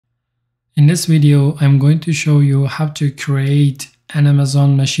In this video, I'm going to show you how to create an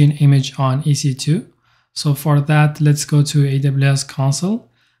Amazon machine image on EC2. So for that, let's go to AWS console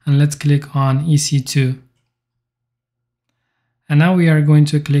and let's click on EC2. And now we are going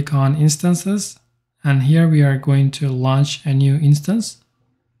to click on instances. And here we are going to launch a new instance.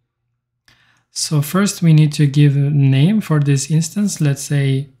 So first we need to give a name for this instance. Let's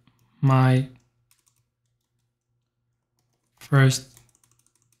say my first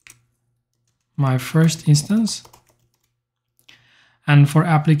instance. And for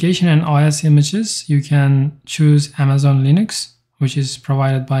application and OS images, you can choose Amazon Linux, which is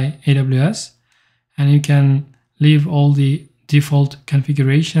provided by AWS. And you can leave all the default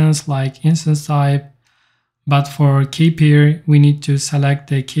configurations like instance type. But for kpair, we need to select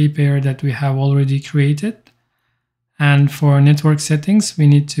the kpair that we have already created. And for network settings, we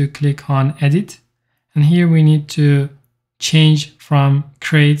need to click on edit. And here we need to change from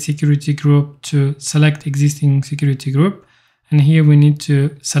create security group to select existing security group. And here we need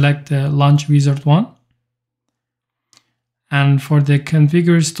to select the launch wizard one. And for the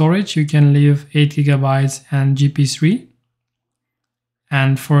configure storage, you can leave 8 GB and GP3.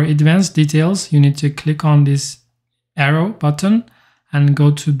 And for advanced details, you need to click on this arrow button and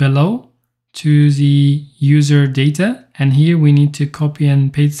go to below to the user data. And here we need to copy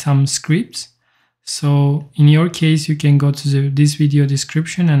and paste some scripts. So in your case, you can go to this video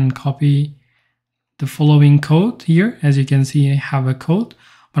description and copy the following code here. As you can see, I have a code,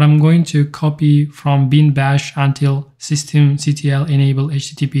 but I'm going to copy from bin bash until systemctl enable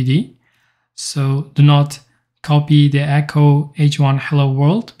httpd. So do not copy the echo h1 hello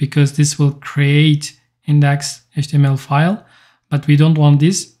world because this will create index HTML file, but we don't want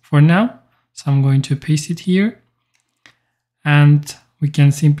this for now. So I'm going to paste it here and we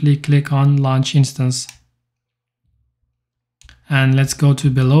can simply click on launch instance. And let's go to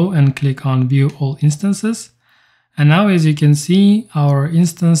below and click on view all instances. And now as you can see, our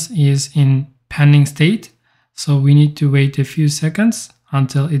instance is in pending state. So we need to wait a few seconds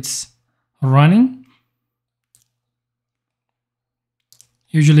until it's running.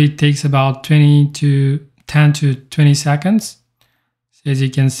 Usually it takes about 10 to 20 seconds. So as you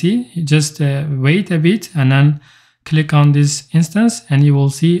can see, you just wait a bit and then click on this instance and you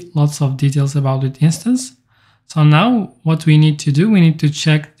will see lots of details about the instance. So now what we need to do, we need to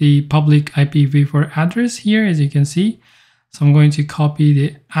check the public IPv4 address here, as you can see. So I'm going to copy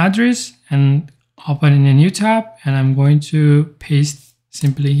the address and open in a new tab, and I'm going to paste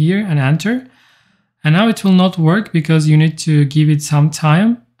simply here and enter. And now it will not work because you need to give it some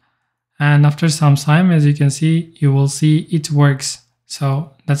time. And after some time, as you can see, you will see it works.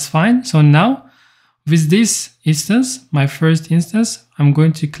 So that's fine. So now with this instance, my first instance, I'm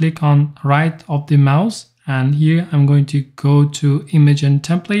going to click on right of the mouse. And here I'm going to go to image and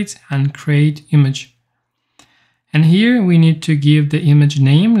templates and create image. And here we need to give the image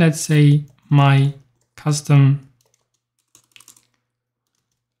name. Let's say my custom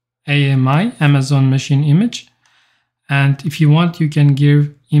AMI, Amazon machine image. And if you want, you can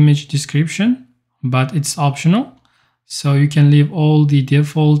give image description, but it's optional. So you can leave all the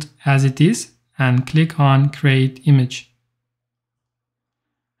default as it is and click on create image.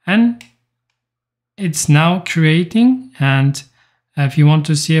 And it's now creating, and if you want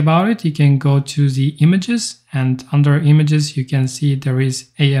to see about it, you can go to the images, and under images you can see there is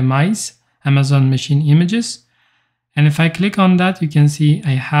AMIs, Amazon machine images. And if I click on that, you can see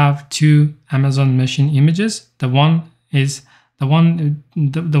I have two Amazon machine images. The one is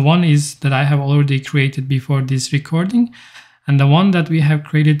that I have already created before this recording, and the one that we have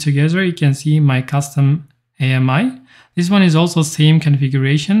created together, you can see my custom AMI. This one is also same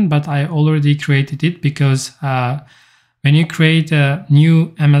configuration, but I already created it because when you create a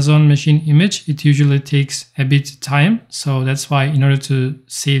new Amazon machine image, it usually takes a bit of time. So that's why, in order to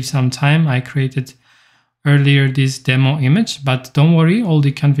save some time, I created earlier this demo image. But don't worry, all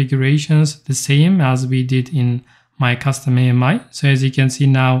the configurations the same as we did in my custom AMI. So as you can see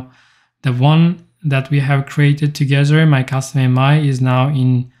now, the one that we have created together, my custom AMI, is now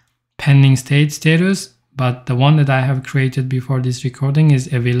in pending state status. But the one that I have created before this recording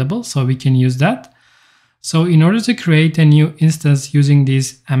is available, so we can use that. So in order to create a new instance using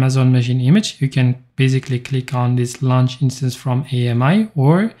this Amazon machine image, you can basically click on this launch instance from AMI,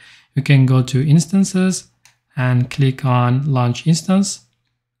 or you can go to instances and click on launch instance.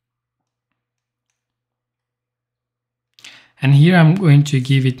 And here I'm going to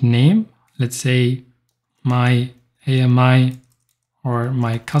give it name. Let's say my AMI or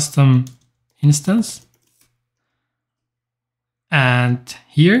my custom instance. And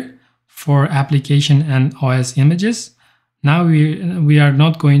here for application and OS images, Now we are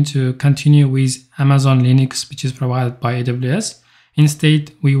not going to continue with Amazon Linux, which is provided by AWS.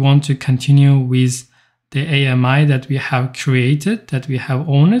 Instead, we want to continue with the AMI that we have created, that we have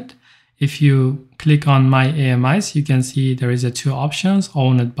owned. If you click on My AMIs, you can see there is two options,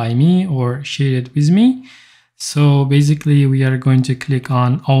 owned by me or shared with me. So basically, we are going to click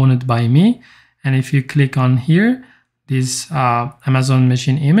on owned by me. And if you click on here, this Amazon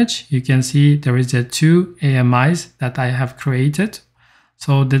machine image, you can see there is two AMIs that I have created.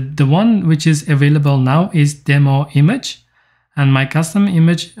 So the one which is available now is demo image, and my custom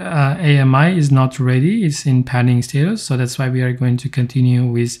image AMI is not ready. It's in pending status. So that's why we are going to continue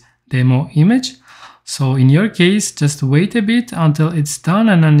with demo image. So in your case, just wait a bit until it's done,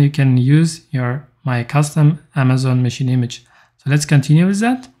 and then you can use my custom Amazon machine image. So let's continue with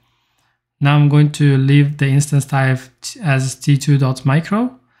that. Now I'm going to leave the instance type as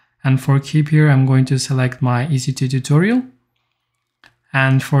t2.micro, and for keep here, I'm going to select my EC2 tutorial.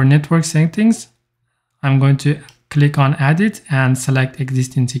 And for network settings, I'm going to click on edit and select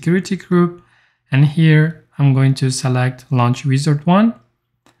existing security group. And here I'm going to select launch wizard 1,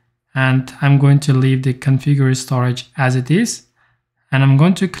 and I'm going to leave the configure storage as it is. And I'm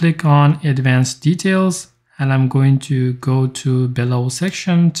going to click on advanced details, and I'm going to go to below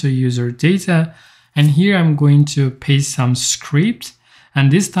section to user data. And here I'm going to paste some script.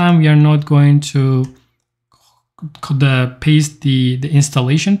 And this time we are not going to paste the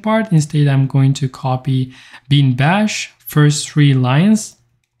installation part. Instead, I'm going to copy bin bash, first 3 lines,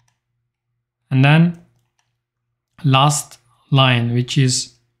 and then last line, which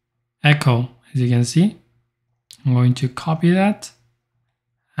is echo, as you can see. I'm going to copy that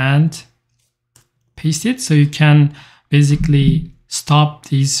and paste it, so you can basically stop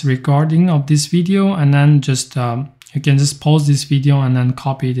this recording of this video, and then just you can just pause this video and then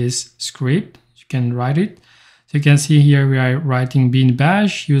copy this script. You can write it. So you can see here we are writing bin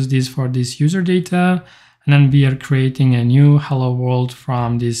bash, use this for this user data, and then we are creating a new hello world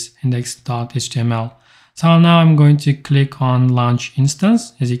from this index.html. So now I'm going to click on launch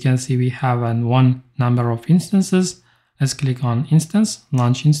instance. As you can see, we have one number of instances. Let's click on instance,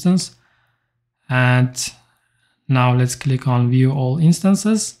 launch instance. And now let's click on view all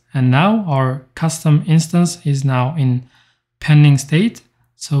instances. And now our custom instance is now in pending state.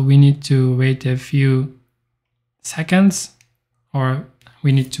 So we need to wait a few seconds, or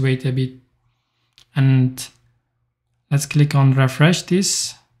we need to wait a bit. And let's click on refresh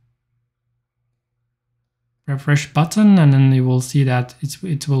this refresh button, and then you will see that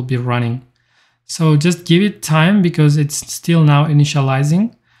it will be running. So just give it time because it's still now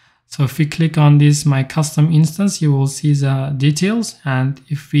initializing. So if we click on this, my custom instance, you will see the details. And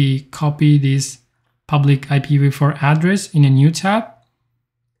if we copy this public IPv4 address in a new tab,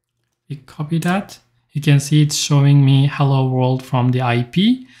 we copy that, you can see it's showing me hello world from the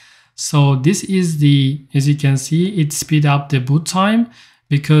IP. So this is as you can see, it speed up the boot time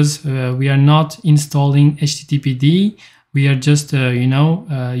because we are not installing HTTPD. We are just,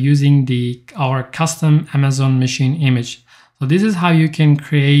 using our custom Amazon machine image. So this is how you can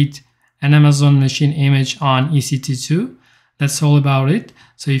create an Amazon machine image on EC2. That's all about it.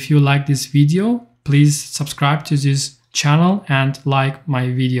 So if you like this video, please subscribe to this channel and like my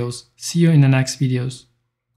videos. See you in the next videos.